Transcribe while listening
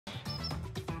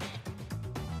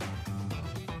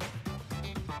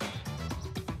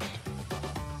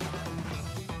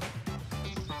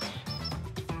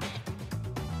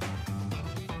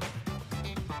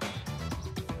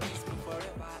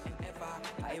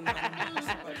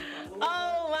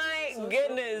Oh my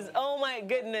goodness. Oh my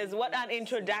goodness. What an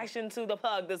introduction to the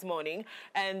plug this morning.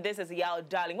 And this is Yaw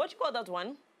Darling. What you call that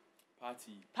one?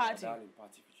 Party. Party. Yaw Darling,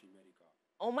 Party featuring Medical.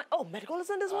 Oh my, oh, Medical is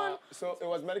on this one? So it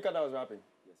was Medical that was rapping?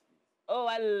 Yes, please. Oh,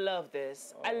 I love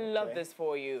this. I love okay. this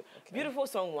for you. Okay. Beautiful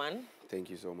song one. Thank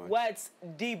you so much. Words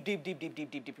deep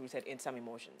rooted in some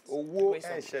emotions. Oh, whoa, Great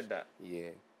song. I said that. Yeah.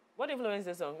 What influenced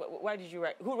the song? Why did you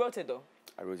write? Who wrote it though?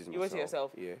 I wrote it myself. You wrote it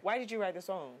yourself? Yeah. Why did you write the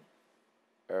song?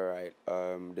 All right.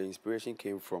 The inspiration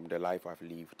came from the life I've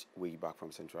lived way back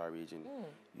from Central Region.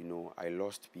 You know, I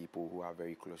lost people who are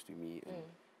very close to me, and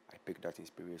I picked that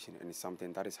inspiration, and it's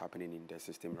something that is happening in the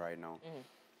system right now.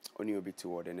 Only a bit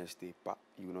toward the next day, but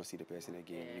you will not see the person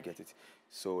again. You get it.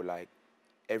 So like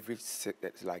every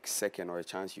second or a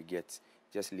chance you get,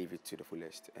 just live it to the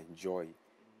fullest. Enjoy.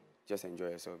 Just enjoy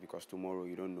yourself, because tomorrow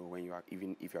you don't know when you are,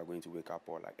 even if you are going to wake up,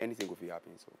 or like anything could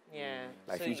happen. So Yeah.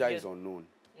 like So future you is unknown.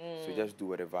 So just do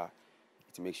whatever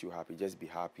it makes you happy. Just be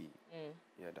happy.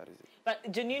 Yeah, that is it.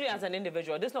 But genuinely as an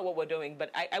individual, this is not what we're doing,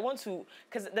 but I want to,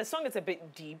 because the song is a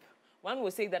bit deep. One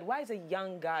will say that, why is a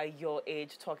young guy your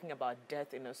age talking about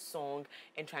death in a song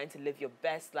and trying to live your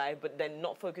best life, but then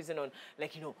not focusing on,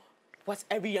 like, you know, what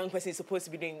every young person is supposed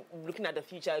to be doing, looking at the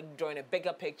future, drawing a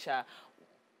bigger picture.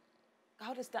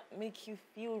 How does that make you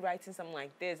feel writing something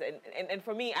like this? And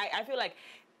for me, I feel like,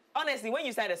 honestly, when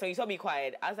you started the song, you saw me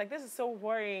quiet. I was like, this is so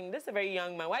worrying. This is a very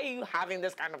young man. Why are you having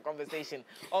this kind of conversation?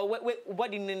 Or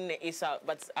what didn't is out,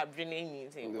 but I've been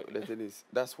anything. The thing is,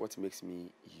 that's what makes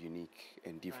me unique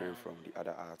and different from the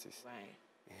other artists. Right.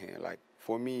 Yeah, like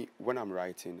for me, when I'm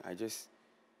writing, I just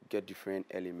get different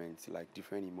elements, like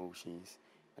different emotions,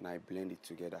 and I blend it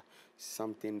together.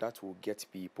 Something that will get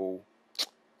people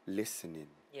listening.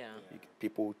 Yeah.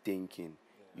 People thinking.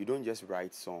 You don't just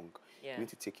write song. Yeah. You need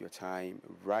to take your time,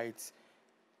 write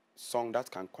song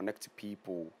that can connect to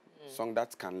people, song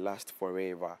that can last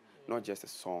forever, not just a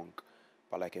song,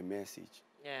 but like a message.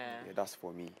 Yeah. That's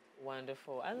for me.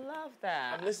 Wonderful. I love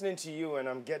that. I'm listening to you and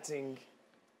I'm getting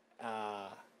a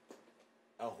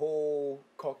whole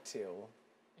cocktail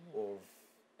of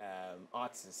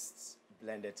artists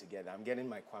blended together. I'm getting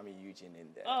my Kwame Eugene in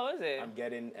there. Oh, is it? I'm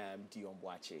getting Dion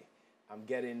Boache. I'm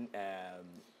getting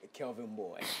Kelvin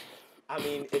Boy. I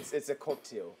mean, it's a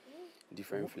cocktail.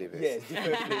 Different flavors. Yes,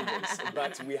 different flavors.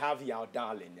 But we have Yaw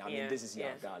Darling. I mean, this is Yaw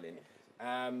yes.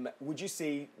 Darling. Would you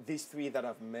say these three that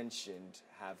I've mentioned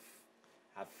have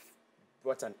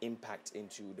brought an impact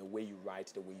into the way you write,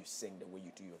 the way you sing, the way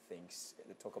you do your things?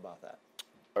 Talk about that.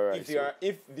 All right.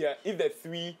 If the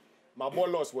three, my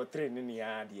bolos were three in the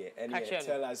idea, and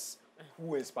tell us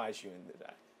who inspires you in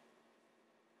that.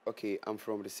 Okay, I'm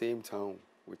from the same town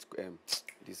with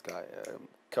this guy,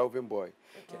 Kelvin Boy.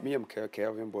 Okay. Me and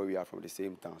Kelvin Boy, we are from the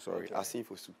same town. Sorry, I sing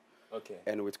for Sue. Okay.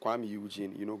 And with Kwame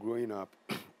Eugene, you know, growing up,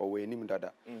 or we name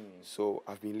Dada. So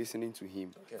I've been listening to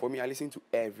him. Okay. For me, I listen to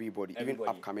everybody, even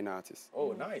upcoming artists.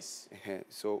 Oh, nice.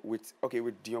 So with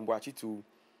Dion Boachi too,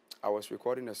 I was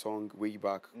recording a song way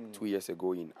back 2 years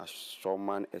ago in a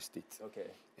Showman Estate.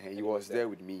 Okay. And he was there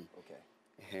with me.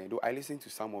 Okay. Though I listen to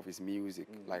some of his music,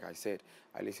 like I said,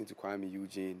 I listen to Kwame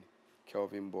Eugene,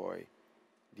 Kelvin Boy,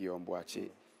 Dion Boachi,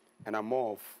 and I'm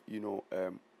more of, you know,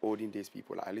 olden days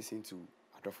people. I listen to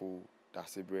Adolfo,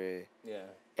 Dasibre,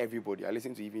 everybody. I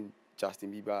listen to even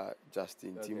Justin Bieber,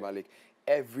 Justin Timberlake,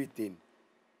 everything.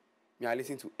 I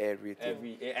listen to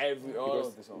everything. All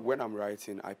of the songs. When I'm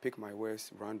writing, I pick my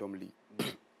words randomly,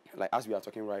 like as we are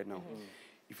talking right now.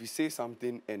 If you say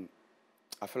something and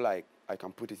I feel like I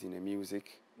can put it in the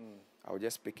music, I'll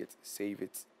just pick it, save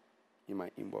it in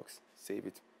my inbox, save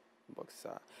it inbox.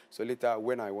 So later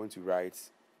when I want to write,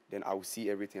 then I'll see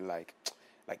everything like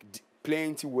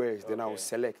plenty words. Then I'll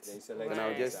select. Then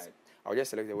I'll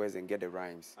just select the words and get the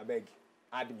rhymes. I beg,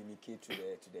 add Mimiki to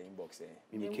the inbox.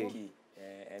 Mimiki.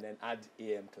 And then add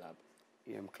AM Club.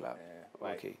 AM Club.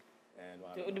 Okay.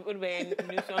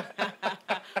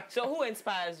 So who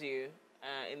inspires you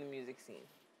in the music scene?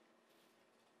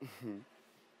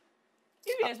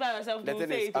 You inspire yourself to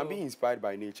say I'm being inspired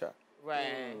by nature.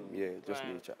 Right. Yeah, just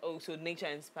nature. Oh, so nature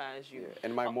inspires you. Yeah.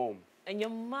 And my mom. And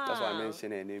your mom. That's why I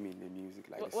mentioned her name in the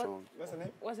music, like the song. What's her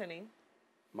name? What's her name?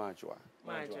 Marjoa.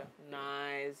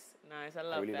 Nice. I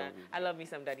love that. I love me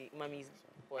some daddy, mommy's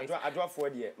voice. I draw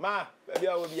forward here. Ma, baby,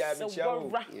 I will be a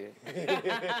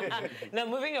yeah. Now,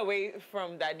 moving away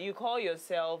from that, do you call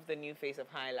yourself the new face of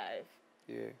highlife?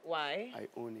 Yeah. Why? I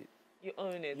own it. You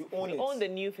own it. You own the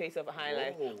new face of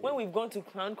highlife. When we've gone to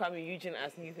crown Kwame Eugene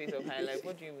as new face of highlife,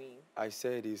 what do you mean? I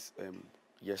said this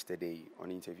yesterday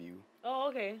on interview. Oh,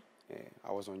 okay. Yeah,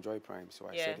 I was on Joy Prime, so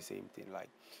I said the same thing. Like,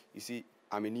 you see,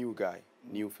 I'm a new guy,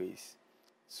 new face.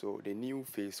 So the new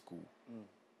phase school,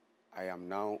 I am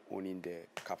now owning the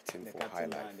captain for captain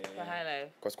highlife. band, For highlife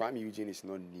Because Kwame Eugene is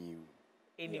not new.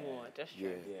 anymore. Just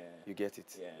true. You get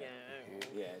it.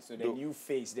 Yeah. So the new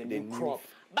face, the new crop.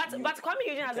 But Kwame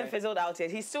Eugene hasn't fizzled out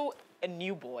yet. He's still a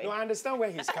new boy. No, I understand where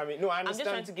he's coming. No, I I'm understand.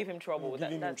 just trying to give him trouble. Give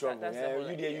him trouble. That's the whole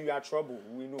idea. You are trouble.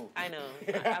 We know. I know.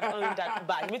 I've owned that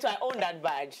badge. Me too. I own that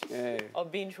badge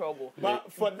of being trouble.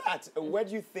 But for that, where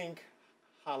do you think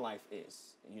High Life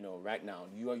is? You know, right now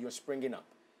you're springing up.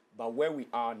 But where we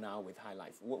are now with High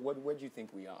Life, where do you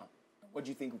think we are? What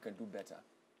do you think we can do better?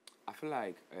 I feel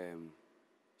like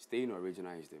staying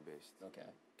original is the best. Okay.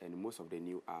 And most of the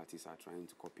new artists are trying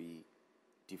to copy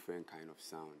different kind of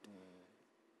sound.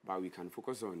 But we can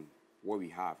focus on what we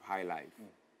have, High Life,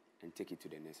 and take it to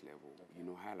the next level. Okay. You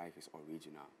know, High Life is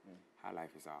original. High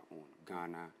Life is our own,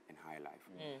 Ghana and High Life.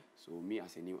 So me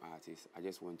as a new artist, I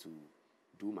just want to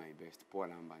do my best, Paul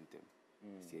Ambantem,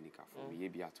 Sienika for me,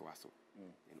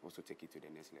 and also take it to the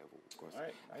next level. Because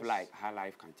I feel like High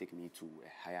Life can take me to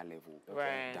a higher level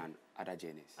than other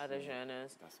genres. Other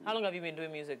genres. How long have you been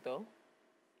doing music though?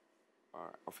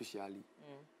 Officially,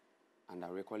 under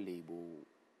record label,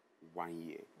 1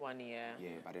 year. 1 year. Yeah,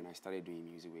 but then I started doing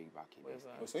music way back in.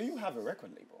 Oh, so you have a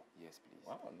record label? Yes, please.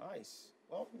 Wow, nice.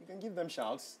 Well, you can give them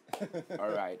shouts. All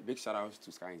right. Big shout outs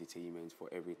to Sky Entertainment for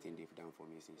everything they've done for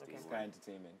me since day one. Sky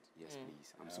Entertainment. Yes,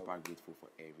 please. I'm super grateful for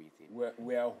everything.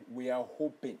 We are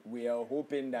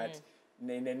hoping that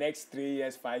in the next 3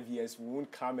 years, 5 years, we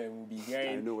won't come and we'll be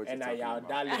hearing and Yaw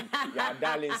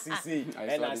Darling, CC,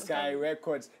 and Sky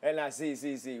Records, and I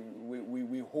see.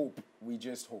 We hope. We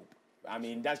just hope. I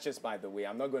mean, that's just by the way.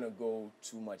 I'm not going to go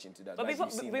too much into that. But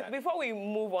before we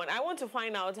move on, I want to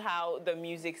find out how the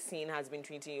music scene has been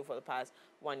treating you for the past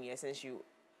 1 year since you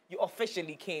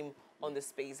officially came on the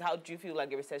space. How do you feel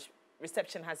like the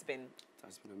reception has been? It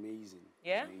has been amazing.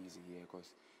 Yeah? Amazing, yeah,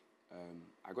 because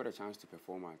I got a chance to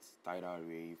perform at Tidal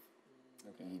Rave,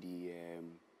 EDM.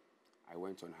 I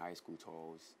went on high school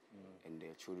tours, and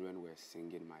the children were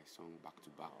singing my song back to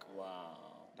back. Wow.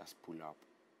 That's Pull Up.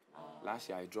 Last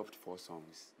year I dropped 4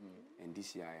 songs, and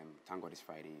this year Thank God It's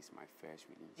Friday is my first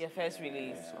release. Your first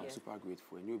release. So I'm super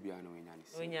grateful. And you'll be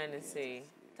say.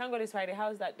 Thank God It's Friday.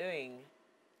 How's that doing?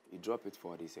 We dropped it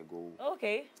 4 days ago.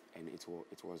 Okay. And it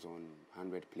was on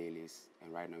 100 playlists,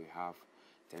 and right now we have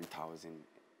 10,000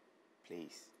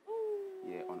 plays. Ooh.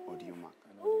 Yeah, on Audio Mac.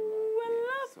 Ooh, I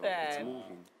love that. It's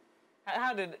moving.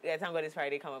 How did Thank God It's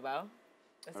Friday come about?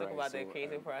 Let's talk about the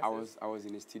creative process. I was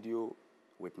in the studio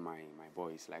with my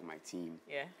boys, like my team,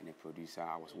 and the producer.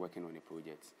 I was working on a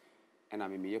project, and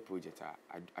I'm a project.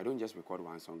 I don't just record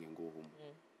one song and go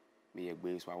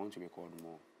home. So I want to record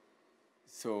more.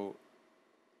 So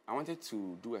I wanted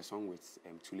to do a song with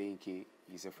Tulane K.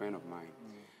 He's a friend of mine.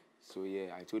 So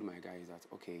yeah, I told my guys that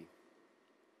okay,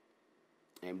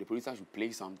 the producer should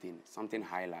play something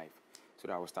high life, so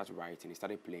that I will start writing. He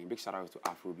started playing. Big shout out to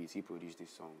Afrobeats. He produced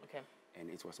this song. Okay. And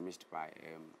it was mixed by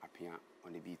Apia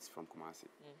on the beats from Kumasi.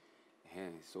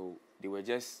 So they were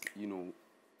just,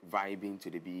 vibing to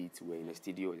the beat. We were in the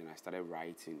studio, and I started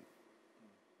writing.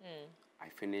 I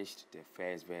finished the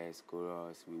first verse,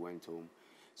 chorus, we went home.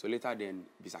 So later then,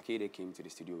 Bisakede came to the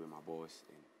studio with my boss,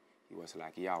 and he was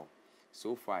like, Yaw,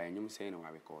 so far, and you're saying I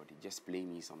recorded, just play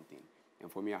me something. And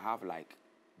for me, I have like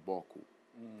Boku.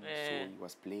 So he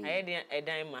was playing. I had a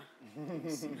dimer.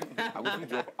 I'm going to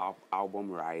drop our album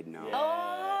right now.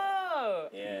 Oh!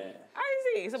 Yeah. I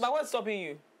see. So, but what's stopping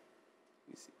you?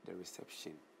 It's the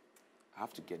reception. I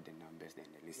have to get the numbers and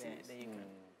the listeners. Yeah, there you go.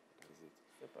 That is it.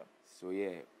 Super. So,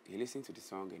 yeah, he listened to the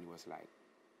song and he was like,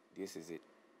 this is it.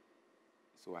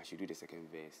 So, I should do the second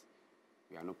verse.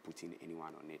 We are not putting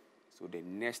anyone on it. So, the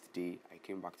next day, I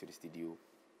came back to the studio,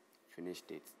 finished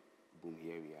it. Boom,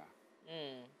 here we are.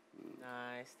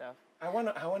 Nice stuff. I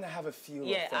wanna have a feel.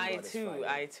 Yeah, I too.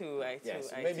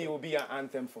 Yes, maybe it will be an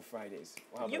anthem for Fridays.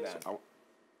 How about that?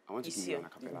 I want to give you an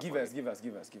acapella. Give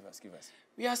us.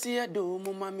 We are see a do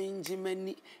mama minji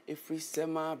many a free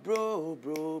sema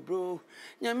bro.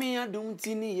 Nyami ya dum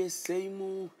tini ye say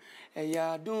mu e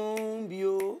ya dum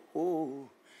bio oh.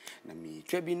 Na mi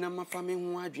trebi na ma fami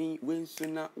ho adwen wensu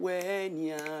na we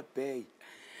ya pay.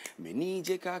 Many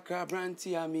jeka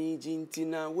crabranti ami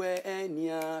jintina we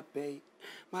enya pay.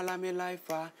 Malame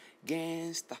life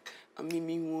against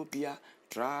amimi wopia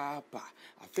trapper.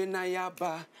 Afena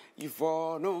yaba you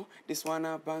for no this one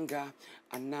a banga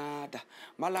another.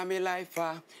 Malame life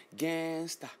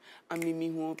against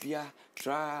amimi wopia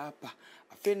trapper.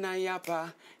 Afena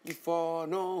yaba you for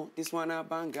no this one a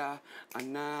banga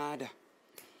another.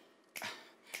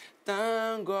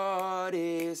 Thank God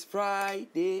it's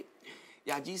Friday.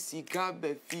 Yajisi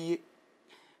kabe fie.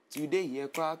 Today ye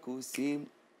kwaku sim.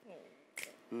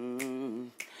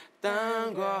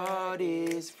 Thank God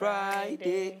it's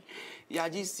Friday.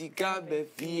 Yajisika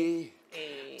befie.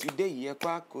 Today ye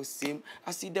kwaku sim.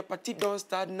 I see the party don't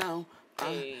start now.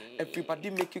 Everybody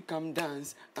make you come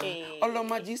dance. All of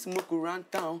my G smoke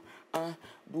around town.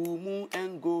 Boom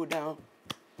and go down.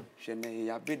 Shene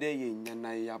ya bede ye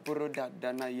na ya boro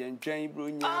dada na ye enjoy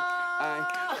bronya.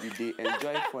 We dey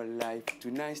enjoy for life.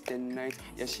 Tonight's the night.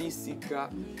 Yeah, she sika.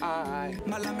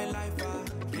 Malame life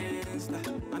gangsta.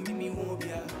 I mean me won't be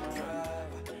a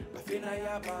driver. Bafina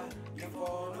yaba. You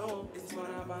follow. It's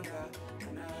one banga.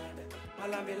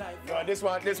 Malame life. No,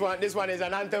 this one is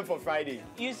an anthem for Friday.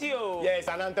 You see, oh. Yeah, it's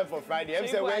an anthem for Friday. I'm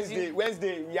saying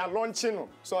Wednesday we are launching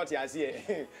sort as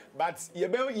here. But you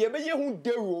be who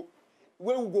do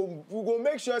we go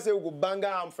make sure say we go bang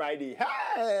on Friday.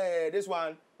 Hey, this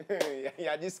one.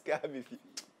 Yeah, this guy if you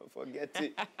forget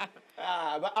it.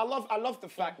 But I love the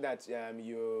fact that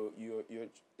you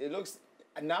it looks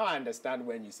now I understand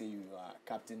when you say you are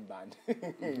captain band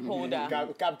holder.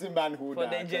 Captain band holder For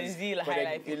the Gen Z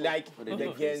highlife. Like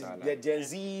the Gen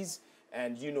Zs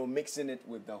and mixing it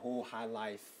with the whole High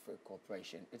Life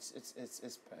corporation. It's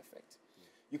perfect.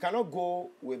 You cannot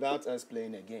go without us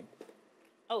playing a game.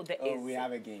 Oh, there is. We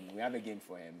have a game. We have a game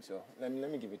for him. So let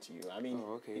me give it to you. I mean,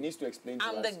 okay. He needs to explain to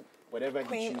us whatever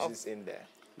he chooses in there.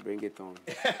 Bring it on.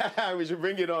 We should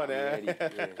bring it on. Ready,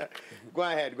 yeah. Go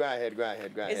ahead.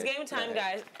 It's game time,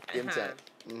 guys. Game time.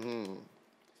 Mm-hmm.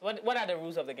 What are the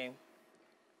rules of the game?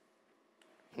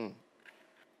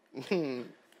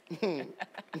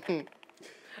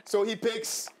 So he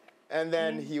picks, and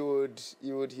then he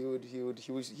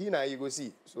now you go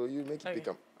see. So you make it pick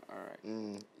him. All right.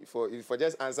 For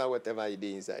just answer whatever he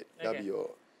did inside. That'll be your,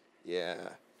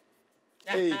 yeah.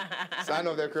 Hey, sign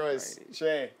of the cross.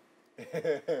 Share.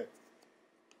 So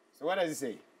what does he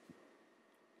say?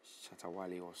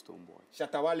 Shatawale or Stoneboy?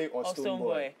 Shatawale or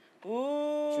Stoneboy?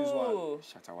 Ooh. Choose one.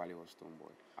 Shatawale or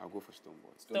Stoneboy? I'll go for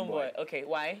Stoneboy. Stoneboy. Okay,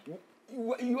 why?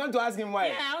 You want to ask him why?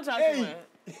 Yeah, I want to ask him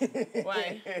why.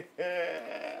 Why?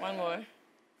 One more.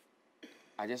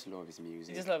 I just love his music.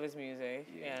 You just love his music.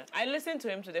 Yeah. I listened to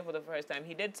him today for the first time.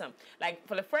 He did some, like,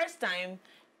 for the first time,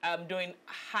 doing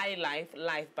highlife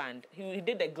live band. He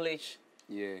did the glitch.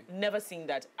 Yeah. Never seen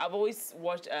that. I've always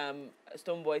watched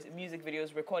Stoneboy's music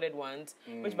videos, recorded ones,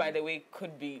 which, by the way,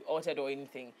 could be altered or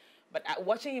anything. But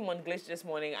watching him on Glitch this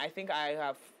morning, I think I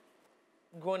have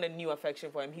grown a new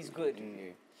affection for him. He's good.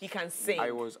 He can sing.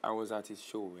 I was at his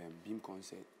show, Beam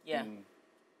concert. Yeah.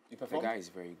 You perform? The guy is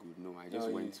very good. No, I just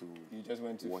went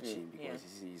to watch him because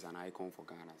he's an icon for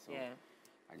Ghana. So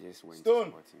I just went to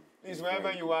support him. Please,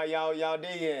 wherever you are, Yaw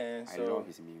Day. I love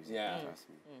his music. Yeah. Trust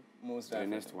me. Most the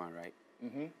next one, right?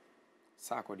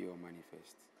 Sarkodie or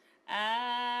Manifest?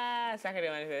 Sarkodie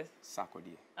or Manifest?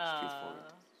 Sarkodie.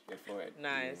 Straightforward.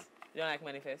 Nice. You don't like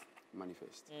Manifest?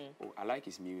 Manifest. Oh, I like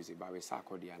his music, but with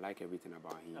Sarkodie, I like everything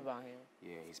about him.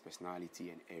 Yeah, his personality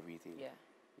and everything. Yeah,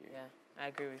 I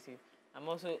agree with you. I'm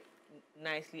also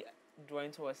nicely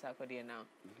drawing towards Sarkodie now.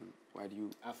 Why do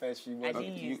you? At first,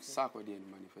 Sarkodie and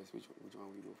Manifest. Which one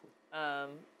will you go for?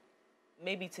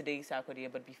 Maybe today Sarkodie,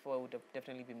 but before it would have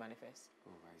definitely be Manifest.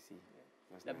 Oh, I see.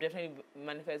 Nice. Definitely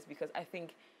Manifest because I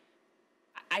think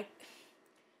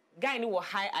guy knew what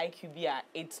high IQ be at.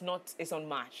 It's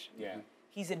unmatched. Yeah.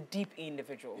 He's a deep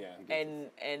individual. Yeah.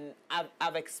 And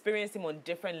I've experienced him on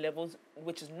different levels,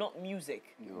 which is not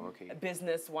music.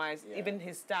 Business-wise, even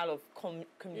his style of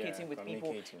communicating with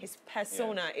people, his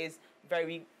persona is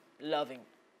very loving.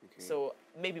 Okay. So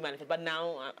maybe Manifest, but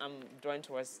now I'm drawing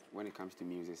towards. When it comes to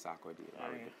music, Sarkodie,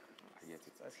 I get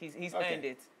it. He's earned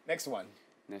it. Next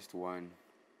one.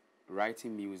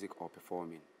 Writing music or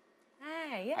performing?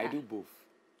 Yeah. I do both.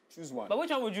 Choose one. But which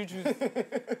one would you choose?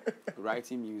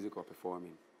 Writing music or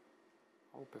performing?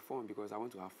 I'll perform because I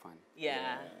want to have fun.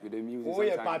 Yeah. With the music.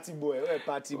 You're a party boy.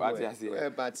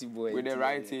 With the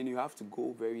writing, you have to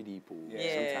go very deep.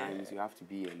 Sometimes you have to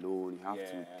be alone. You have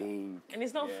to think. And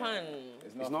it's not fun.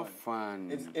 It's not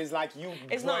fun. It's like you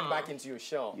going back into your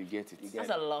shell. You get it. That's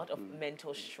a lot of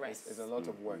mental stress. It's a lot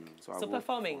of work. So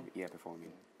performing.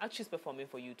 Performing. I'll choose performing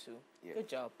for you too. Yeah. Good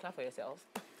job. Clap for yourselves.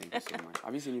 Thank you so much.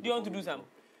 Have you seen it? Do you want to do some?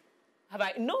 Have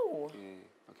I? No.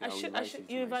 Yeah. Okay, I should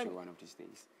invite you one of these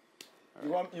days. You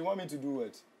want me to do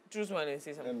what? Choose one and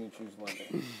say something. Let me choose one.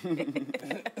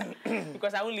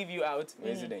 Because I won't leave you out.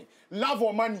 Wednesday. Love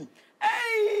or money?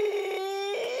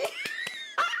 Hey!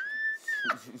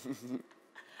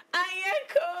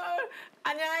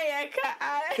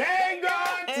 Thank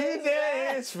God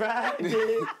today is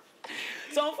Friday.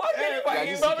 So unfortunately for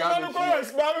you,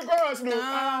 Baby chorus, no.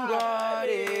 Thank God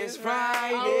it's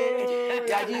Friday.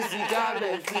 Today, he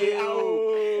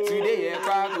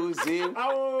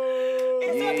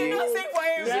said you don't sing for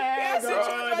him. Yes,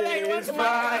 it's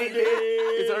Friday.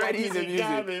 It's already in the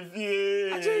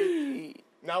music.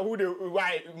 Now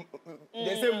why?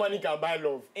 They say money can buy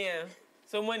love. Yeah.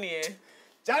 So money, eh?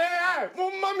 Your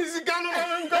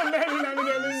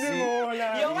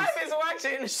wife is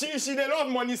watching. She they love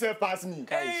money self pass me.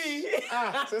 Hey.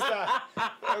 Sister.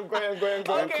 Go.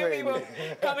 Okay, people.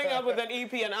 Coming up with an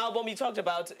EP, an album. You talked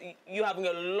about you having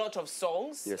a lot of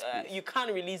songs. Yes, you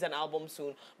can't release an album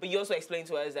soon, but you also explained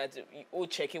to us that you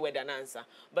check it with an answer.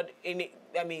 But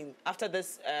after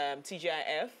this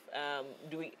TGIF, are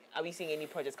we seeing any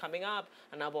projects coming up,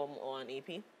 an album or an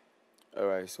EP? All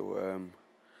right, so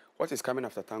what is coming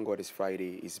after Thank God is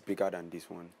Friday is bigger than this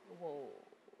one. Whoa.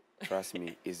 Trust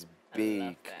me, it's big.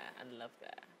 I love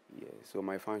that. Yeah, so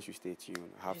my fans should stay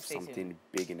tuned. I have something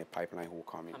big in the pipeline will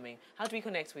come in. How do we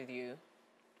connect with you?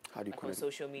 How do you connect? On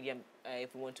social media,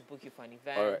 if we want to book you for an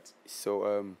event. All right, so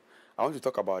I want to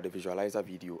talk about the visualizer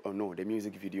video. Oh no, the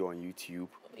music video on YouTube.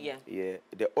 Yeah. Yeah,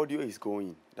 the audio is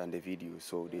going than the video,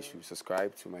 so they should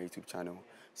subscribe to my YouTube channel,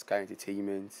 Sky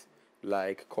Entertainment,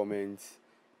 like, comment,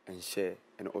 and share,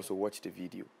 and also watch the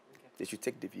video. Okay. They should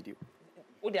take the video.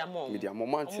 Oh, they are more. With their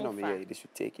moments in here, they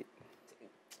should take it.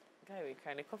 Guy, we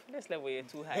kind of confidence level you're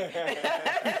too high.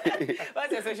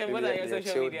 What's your social? What are your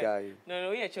social media? Guy.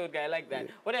 No, you're a chilled guy. I like that.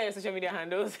 Yeah. What are your social media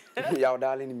handles? Yaw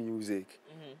Darling Music,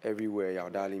 everywhere. Yaw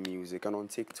Darling Music, and on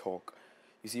TikTok.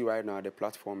 You see, right now the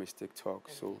platform is TikTok.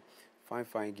 So,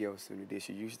 fine girls, they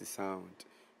should use the sound.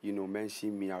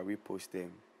 Mention me, I'll repost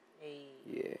them. Hey.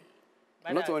 Yeah.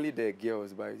 Not only the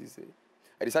girls, but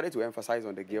I decided to emphasize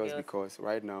on the girls because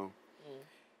right now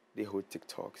they hold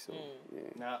TikTok. So yeah.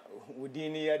 Now,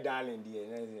 within your darling,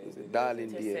 darling,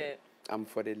 dear. I'm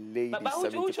for the ladies.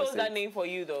 But who chose that name for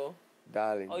you though?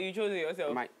 Darling. Or you chose it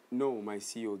yourself? My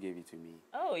CEO gave it to me.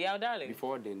 Oh, Yaw Darling.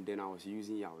 Before then I was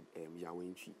using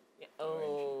Yawentry. Yeah.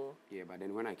 Oh. Yeah, but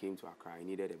then when I came to Accra, I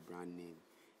needed a brand name.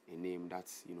 A name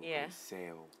that's, can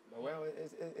sell. Well,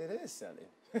 it is selling.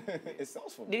 It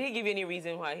sells for me. Did he give you any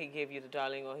reason why he gave you the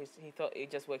Darling, or he thought it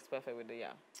just works perfect with the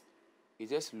Yaw? He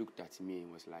just looked at me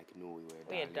and was like, no,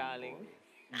 you're a darling.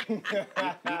 Darling. You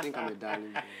think I'm a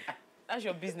darling boy? That's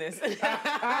your business.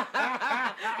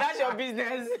 That's your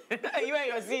business. You and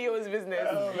your CEO's business.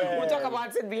 Oh, we'll talk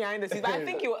about it behind the scenes. But I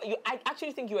think I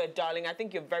actually think you're a darling. I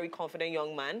think you're a very confident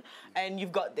young man, and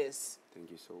you've got this. Thank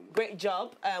you so much. Great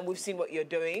job. We've seen what you're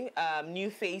doing. New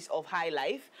face of High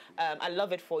Life. I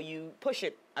love it for you. Push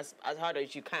it as hard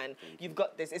as you can. You've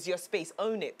got this. It's your space.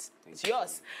 Own it. It's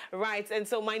yours. Right. And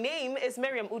so my name is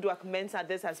Miriam Uduak Mensah.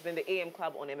 This has been the AM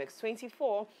Club on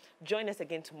MX24. Join us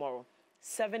again tomorrow,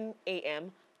 7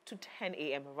 a.m. to 10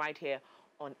 a.m. right here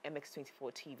on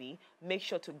MX24 TV. Make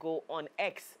sure to go on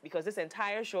X, because this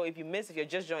entire show, if you're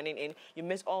just joining in, you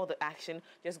miss all the action,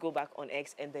 just go back on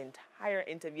X, and the entire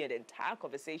interview and the entire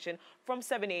conversation from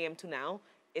 7 a.m. to now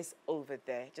is over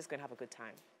there. Just gonna have a good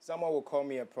time. Someone will call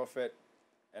me a prophet,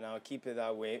 and I'll keep it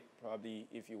that way, probably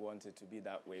if you want it to be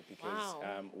that way, because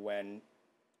when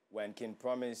King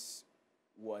Promise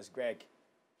was Greg,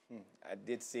 I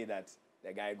did say that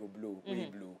the guy go blue, we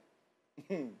blue.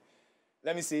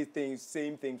 Let me say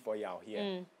same thing for y'all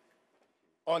here.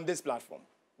 On this platform,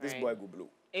 this boy go blow.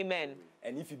 Amen.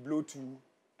 And if he blow too,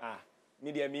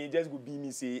 me just go be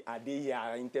me say, I did here,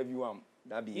 I interview him.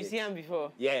 That be You see him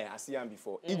before? Yeah, I see him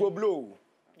before. He go blow.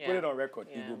 Yeah. Put it on record,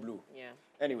 he go blow. Yeah.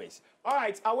 Anyways, all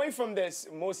right, away from this,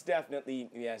 most definitely,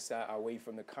 yes, away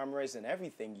from the cameras and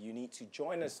everything, you need to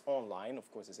join us online.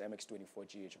 Of course, it's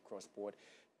MX24GH across board.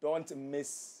 Don't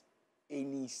miss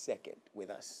any second with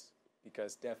us,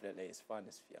 because definitely it's fun,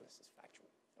 it's fearless, it's factual.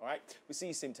 All right? We'll see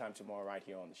you same time tomorrow right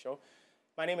here on the show.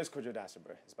 My name is Kojo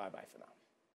Dasaber. It's bye-bye for now.